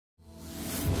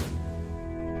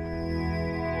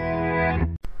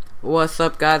What's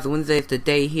up, guys? Wednesday's the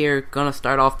day here. Gonna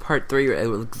start off part 3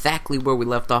 exactly where we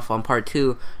left off on part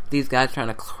 2. These guys trying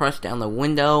to crush down the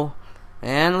window.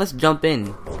 And let's jump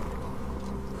in.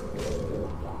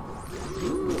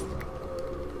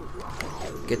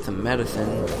 Get some medicine.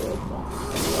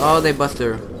 Oh, they bust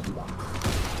her.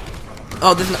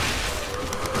 Oh, this is not...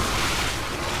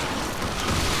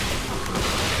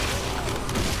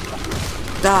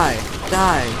 Die.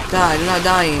 They're not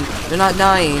dying. They're not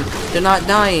dying. They're not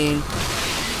dying.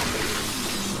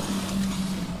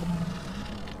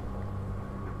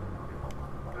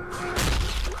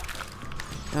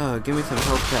 Oh, give me some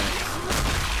health packs.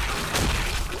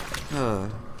 Oh,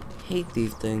 hate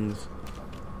these things.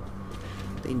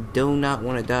 They do not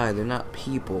want to die. They're not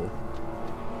people.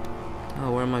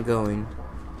 Oh, where am I going?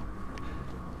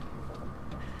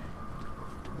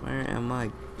 Where am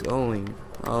I going?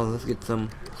 Oh, let's get some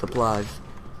supplies.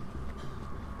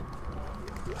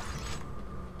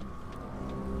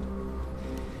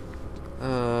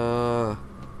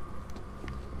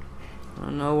 I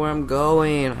don't know where I'm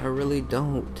going. I really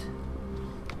don't.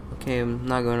 Okay, I'm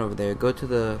not going over there. Go to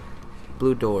the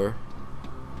blue door.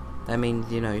 That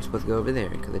means, you know, you're supposed to go over there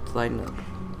because it's lighting up.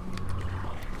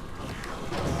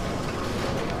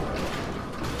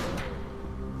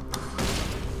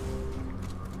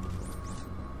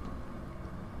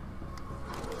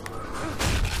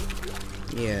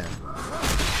 Yeah,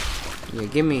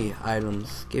 give me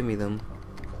items. Give me them.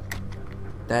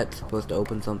 That's supposed to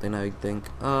open something, I think.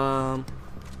 Yeah,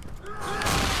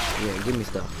 give me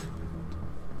stuff.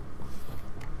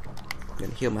 I'm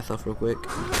gonna heal myself real quick.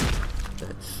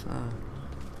 That's,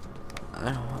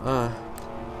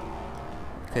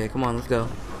 okay, come on, let's go.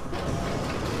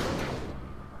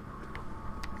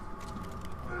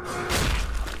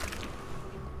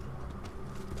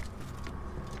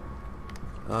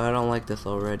 Oh, I don't like this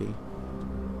already.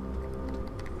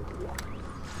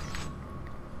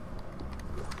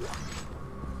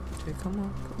 Okay, come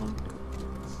on.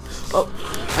 Oh,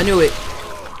 I knew it.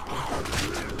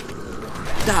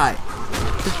 Die.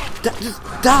 Just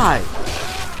die.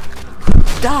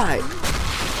 Die.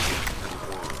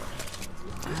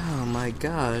 Oh my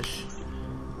gosh.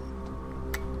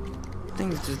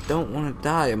 Things just don't want to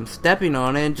die. I'm stepping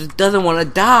on it and it just doesn't want to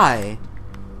die.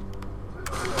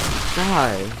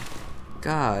 Die.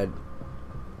 God.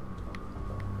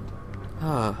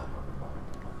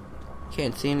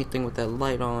 Can't see anything with that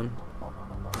light on.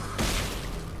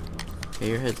 Okay,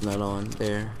 your head's not on.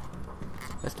 There.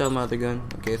 I stole my other gun.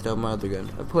 Okay, I stole my other gun.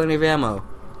 I have plenty of ammo.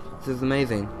 This is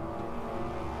amazing.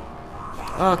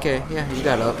 Okay, yeah, you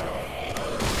got up.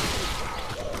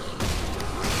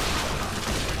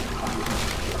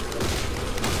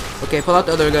 Okay, pull out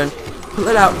the other gun. Pull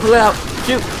it out.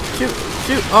 Shoot.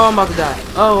 Oh, I'm about to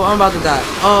die.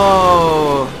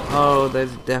 Oh,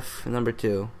 there's death number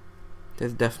 2.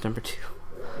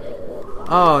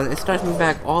 Oh, and it starts me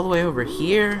back all the way over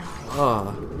here?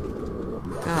 Oh,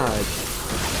 God.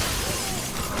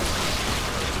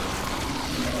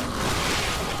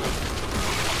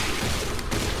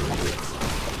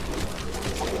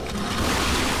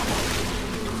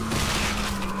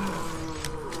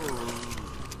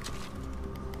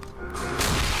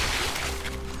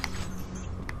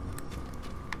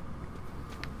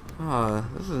 Oh,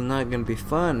 this is not gonna be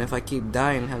fun if I keep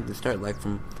dying and have to start like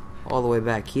from all the way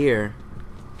back here.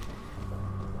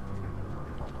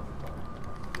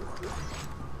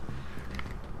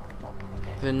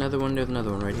 There's another one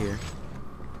right here.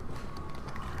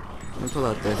 Let me pull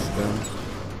out this gun.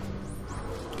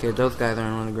 Okay, those guys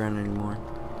aren't on the ground anymore.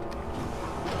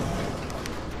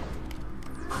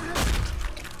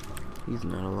 He's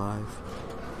not alive.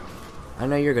 I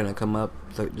know you're gonna come up,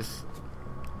 so just...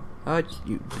 Oh,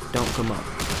 you just don't come up.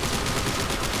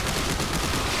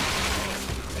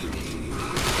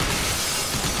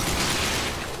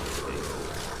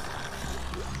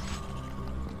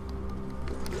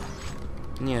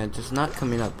 Yeah, just not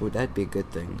coming up. Would that be a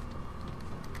good thing?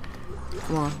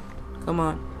 Come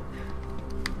on.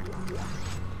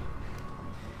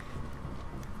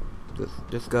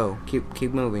 Just go.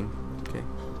 Keep moving. Okay.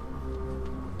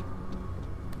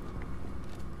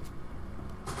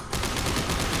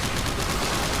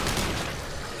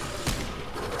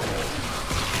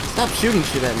 Stop shooting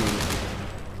shit at me.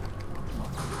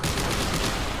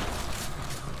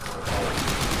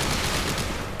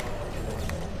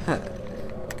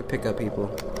 Pick up people.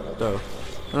 So,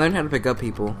 I learned how to pick up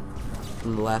people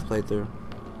from the last playthrough.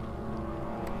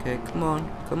 Okay, come on.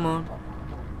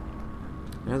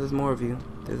 I know there's more of you.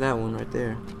 There's that one right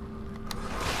there.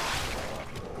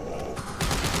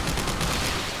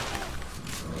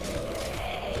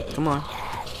 Come on.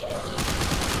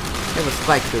 have a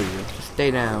spike through you. Just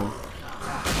stay down.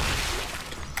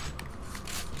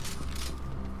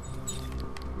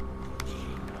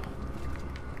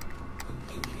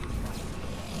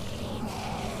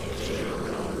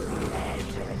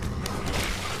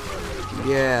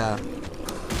 Yeah.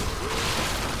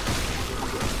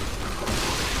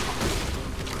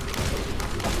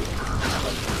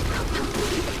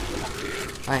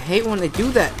 I hate when they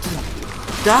do that.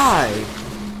 Just die.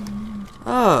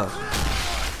 Oh.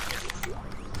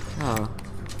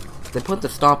 They put the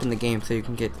stomp in the game so you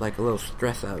can get like a little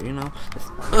stress out, you know? Just,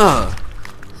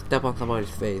 step on somebody's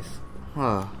face.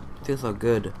 Feels so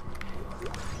good.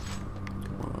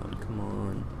 Come on, come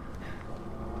on.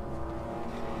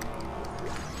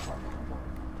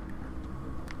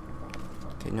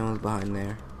 Okay, no one's behind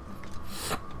there.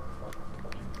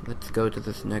 Let's go to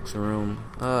this next room.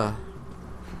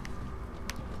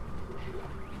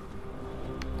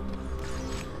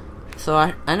 So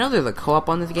I know there's a co-op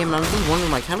on this game, and I'm just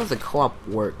wondering, like, how does the co-op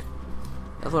work?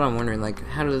 That's what I'm wondering, like,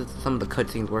 how does some of the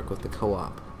cutscenes work with the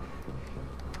co-op?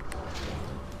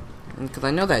 Because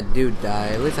I know that dude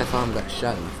died. At least I saw him got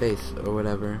shot in the face or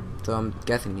whatever. So I'm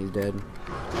guessing he's dead.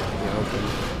 Yeah, okay.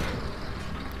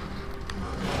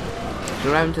 So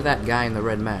what happened to that guy in the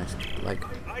red mask? Like,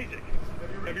 Isaac,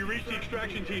 have you reached the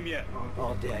extraction team yet?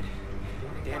 All dead.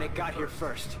 Danik got here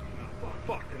first.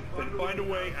 Fuck. Then find a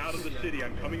way out of the city.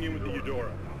 I'm coming in with the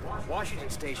Eudora. Washington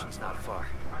Station's not far.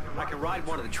 I can ride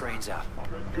one of the trains out.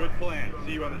 Good plan.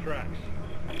 See you on the tracks.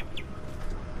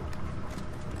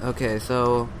 okay,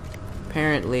 so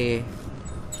apparently,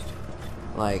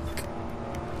 like,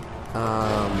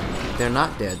 they're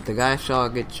not dead. The guy I saw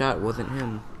get shot wasn't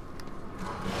him.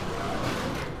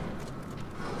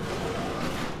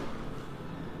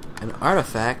 An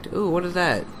artifact? Ooh, what is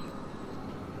that?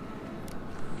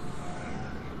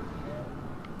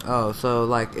 Oh, so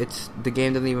like it's the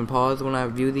game doesn't even pause when I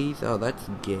view these? Oh, that's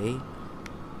gay.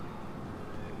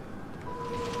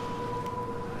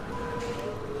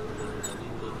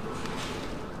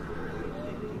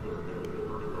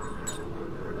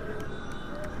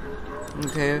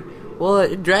 Okay. Well,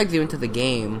 it drags you into the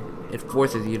game. It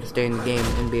forces you to stay in the game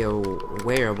and be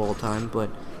aware of all time, but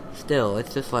still,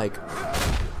 it's just like,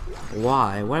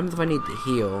 why? What happens if I need to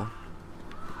heal?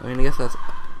 I mean, I guess that's...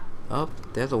 Oh,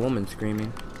 there's a woman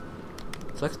screaming.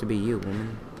 Sucks to be you,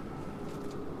 woman.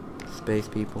 Space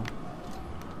people.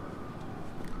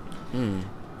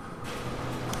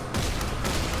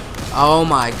 Oh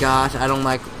my gosh, I don't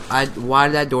like... Why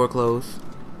did that door close?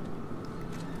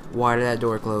 Why did that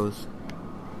door close?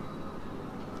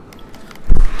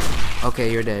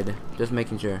 Okay, you're dead. Just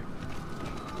making sure.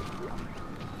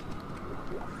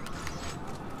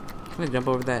 Can I jump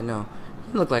over that? No.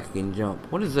 Doesn't look like I can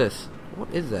jump. What is this? What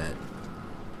is that?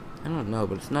 I don't know,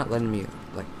 but it's not letting me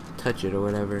like touch it or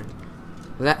whatever.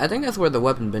 I think that's where the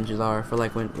weapon benches are for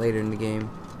like when later in the game.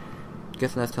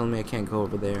 Guessing that's telling me I can't go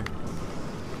over there.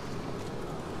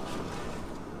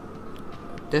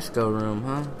 Disco room,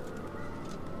 huh?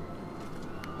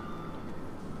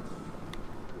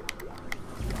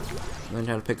 Learn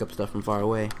how to pick up stuff from far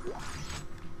away.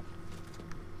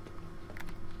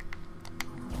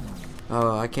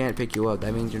 Oh, I can't pick you up.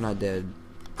 That means you're not dead.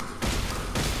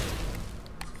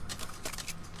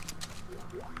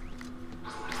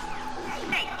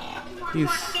 You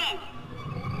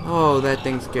oh, that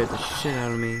thing scared the shit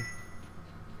out of me.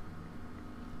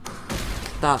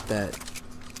 Stop that.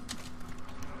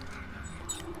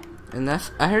 And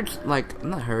that's, I heard, like,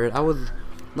 not heard, I was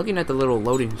looking at the little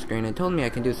loading screen. It told me I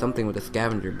can do something with the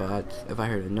scavenger bots if I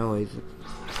heard a noise.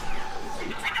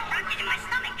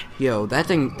 Yo, that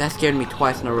thing, that scared me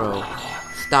twice in a row.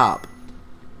 Stop.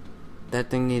 That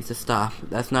thing needs to stop.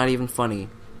 That's not even funny.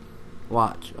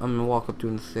 Watch. I'm gonna walk up to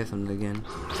it and say something again.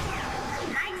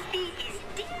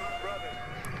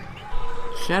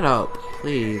 Shut up,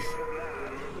 please.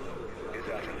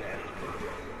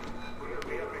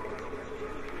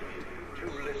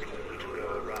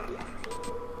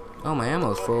 Oh, my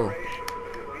ammo's full.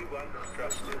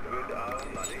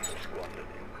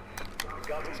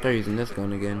 Start using this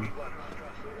gun again.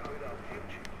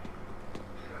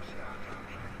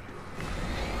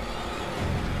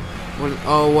 What?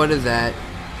 Oh, what is that?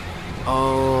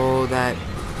 Oh, that.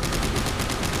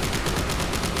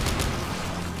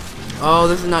 Oh,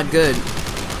 this is not good.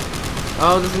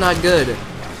 Oh, this is not good.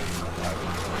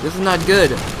 This is not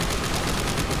good.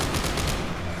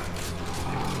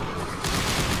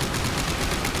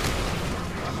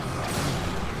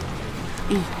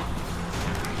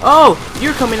 Oh,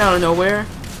 you're coming out of nowhere.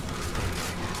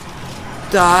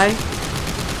 Die.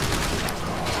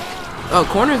 Oh,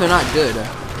 corners are not good.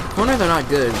 Corners are not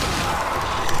good.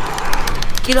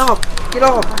 Get off. Get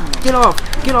off! Get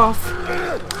off! Get off!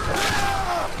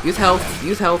 Use health.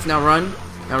 Use health. Now run.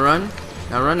 Now run.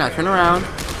 Now run. Now turn around.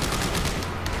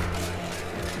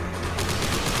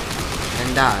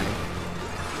 And die.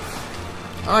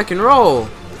 Oh, I can roll!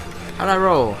 How'd I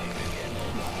roll?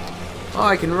 Oh,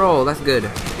 I can roll. That's good.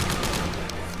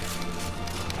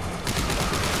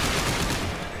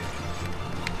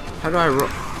 How do I roll?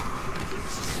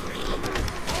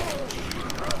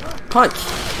 Punch!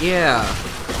 Yeah!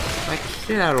 Like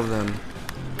shit out of them.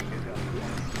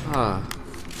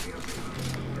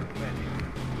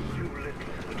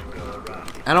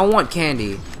 I don't want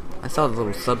candy. I saw the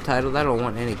little subtitle. I don't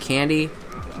want any candy.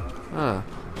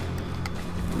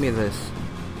 Give me this.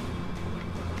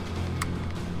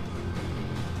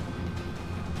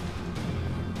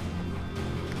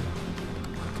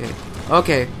 Okay.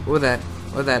 Okay. What was that?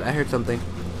 What was that? I heard something.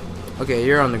 Okay,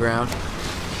 you're on the ground.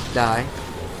 Die.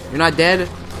 You're not dead?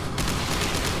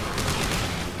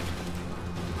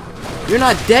 You're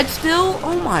not dead still?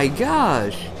 Oh my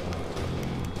gosh.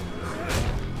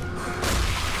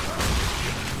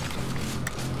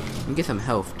 Get some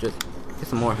health. Just get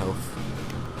some more health.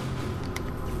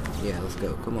 Yeah, let's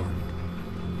go. Come on.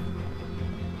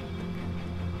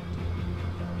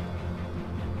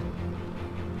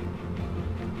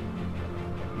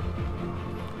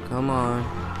 Come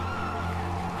on.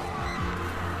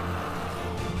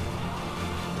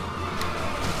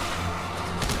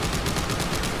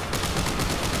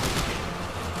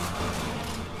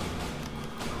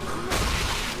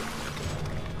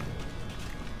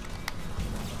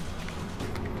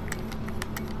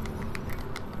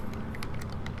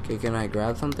 Okay, can I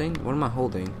grab something? What am I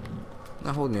holding? I'm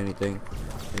not holding anything.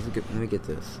 Let me get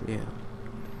this. Yeah.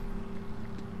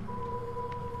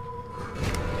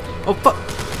 Oh fuck!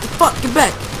 Fuck! Get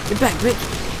back! Get back,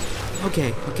 bitch!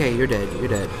 Okay, okay, you're dead. You're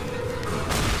dead.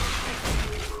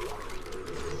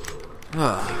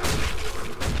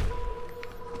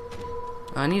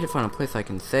 I need to find a place I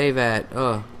can save at.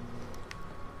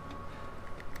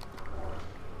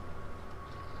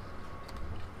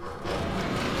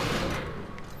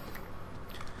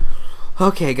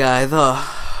 Okay, guys.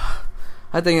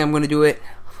 I think I'm gonna do it.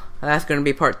 That's gonna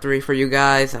be part 3 for you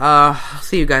guys. I'll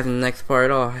see you guys in the next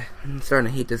part. Oh, I'm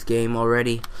starting to hate this game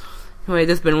already. Anyway,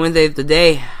 this has been Wednesday of the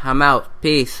day. I'm out.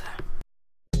 Peace.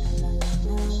 Come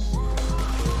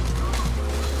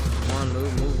on,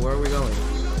 move. Where are we going?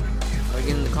 Are we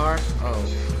getting in the car? Oh.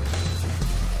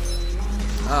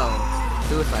 Oh.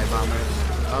 Suicide bombers.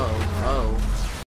 Oh.